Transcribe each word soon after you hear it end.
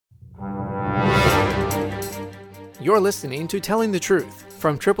You're listening to Telling the Truth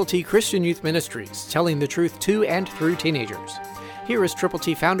from Triple T Christian Youth Ministries, telling the truth to and through teenagers. Here is Triple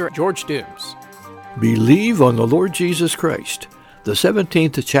T founder George Dooms. Believe on the Lord Jesus Christ. The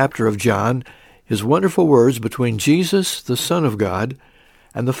 17th chapter of John is wonderful words between Jesus, the Son of God,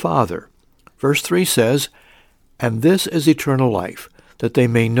 and the Father. Verse 3 says, "And this is eternal life, that they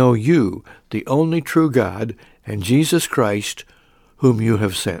may know you, the only true God, and Jesus Christ, whom you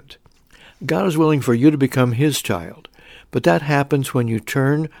have sent." God is willing for you to become His child, but that happens when you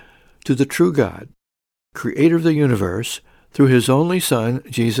turn to the true God, Creator of the universe, through His only Son,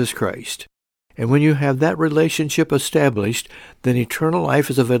 Jesus Christ. And when you have that relationship established, then eternal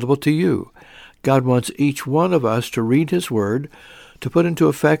life is available to you. God wants each one of us to read His Word, to put into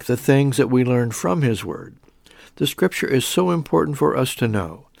effect the things that we learn from His Word. The Scripture is so important for us to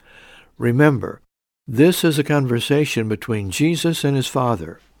know. Remember, this is a conversation between Jesus and His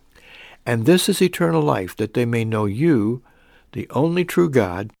Father. And this is eternal life, that they may know you, the only true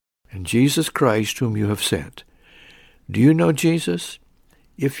God, and Jesus Christ, whom you have sent. Do you know Jesus?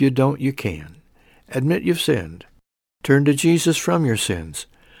 If you don't, you can. Admit you've sinned. Turn to Jesus from your sins.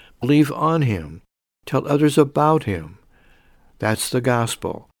 Believe on Him. Tell others about Him. That's the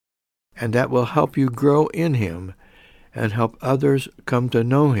gospel. And that will help you grow in Him and help others come to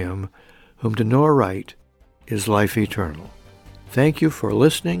know Him, whom to know aright is life eternal. Thank you for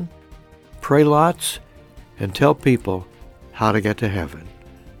listening. Pray lots and tell people how to get to heaven.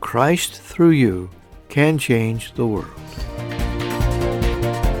 Christ, through you, can change the world.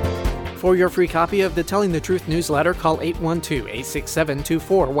 For your free copy of the Telling the Truth newsletter, call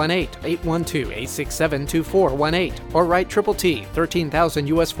 812-867-2418, 812-867-2418, or write Triple T, 13,000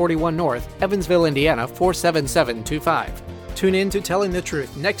 U.S. 41 North, Evansville, Indiana, 47725. Tune in to Telling the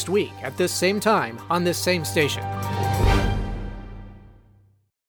Truth next week at this same time on this same station.